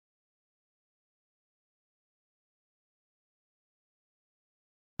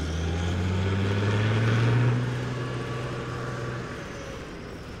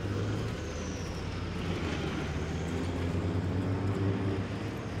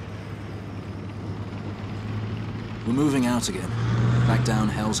We're moving out again. Back down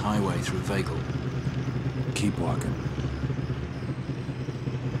Hell's Highway through Vegal. Keep walking.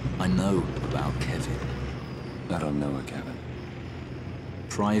 I know about Kevin. I don't know a Kevin.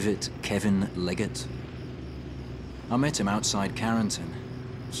 Private Kevin Leggett. I met him outside Carrington.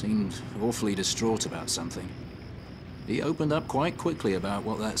 Seemed awfully distraught about something. He opened up quite quickly about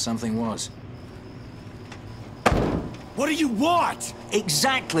what that something was. What do you want?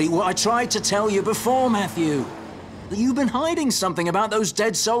 Exactly what I tried to tell you before, Matthew. That you've been hiding something about those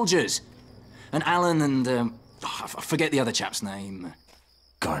dead soldiers. And Alan and, I forget the other chap's name.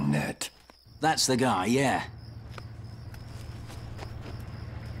 Garnett. That's the guy, yeah.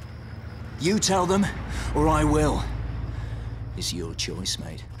 You tell them, or I will. It's your choice,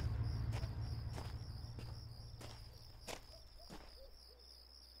 mate.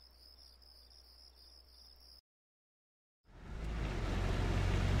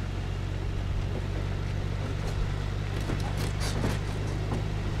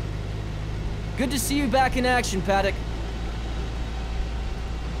 Good to see you back in action, Paddock.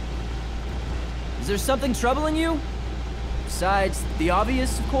 Is there something troubling you? Besides the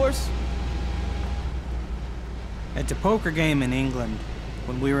obvious, of course? At the poker game in England,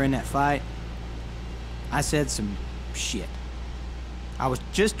 when we were in that fight, I said some shit. I was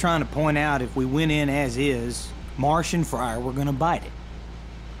just trying to point out if we went in as is, Marsh and Fryer were gonna bite it.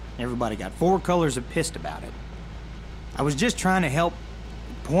 Everybody got four colors of pissed about it. I was just trying to help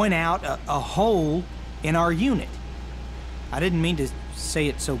point out a hole in our unit. I didn't mean to say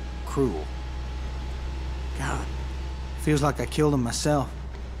it so cruel. God, feels like I killed him myself.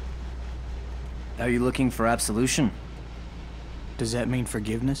 Are you looking for absolution? Does that mean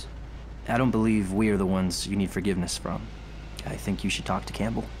forgiveness? I don't believe we are the ones you need forgiveness from. I think you should talk to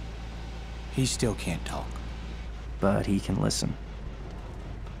Campbell. He still can't talk. But he can listen.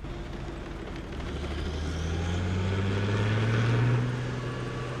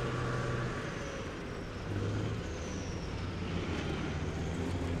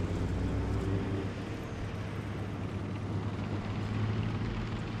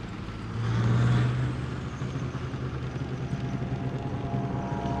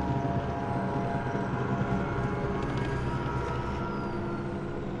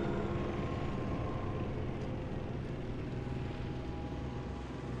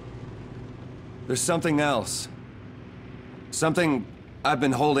 There's something else. Something I've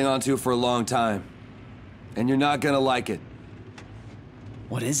been holding on to for a long time. And you're not gonna like it.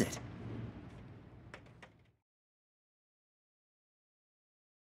 What is it?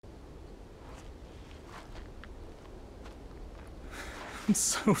 I'm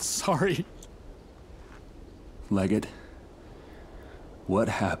so sorry. Leggett, what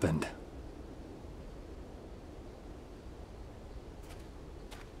happened?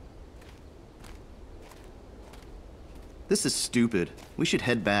 This is stupid. We should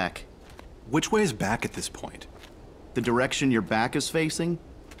head back. Which way is back at this point? The direction your back is facing?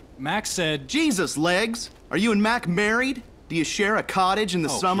 Max said... Jesus, Legs! Are you and Mac married? Do you share a cottage in the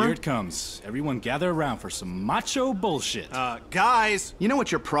summer? Here it comes. Everyone gather around for some macho bullshit. Guys! You know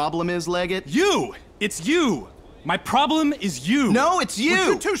what your problem is, Leggett? You! It's you! My problem is you! No, it's you!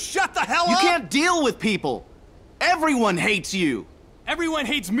 Would you two shut the hell up? You can't deal with people! Everyone hates you! Everyone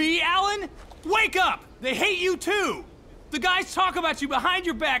hates me, Alan? Wake up! They hate you too! The guys talk about you behind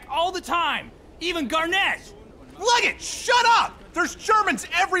your back all the time! Even Garnett! Leggett, shut up! There's Germans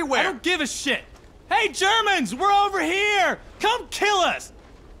everywhere! I don't give a shit! Hey, Germans! We're over here! Come kill us!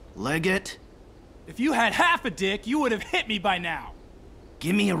 Leggett? If you had half a dick, you would have hit me by now.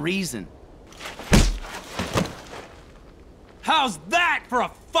 Give me a reason. How's that for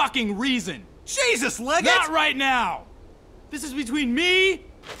a fucking reason? Jesus, Leggett! Not right now! This is between me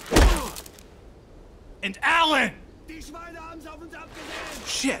and Alan!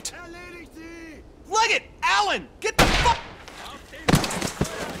 Shit! Leggett! Alan! Get the fuck!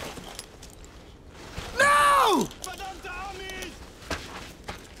 No!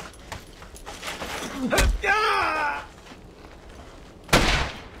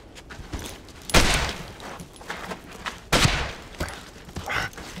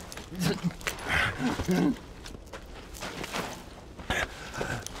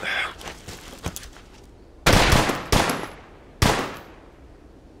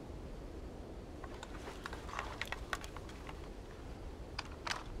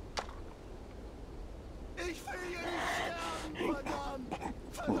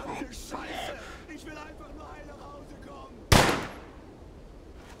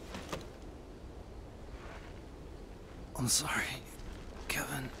 I'm sorry,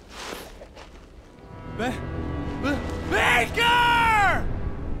 Kevin. Baker!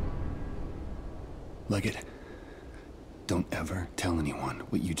 Leggett,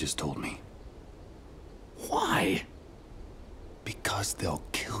 what you just told me. Why? Because they'll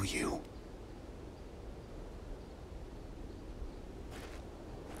kill you.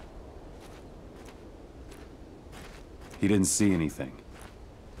 He didn't see anything.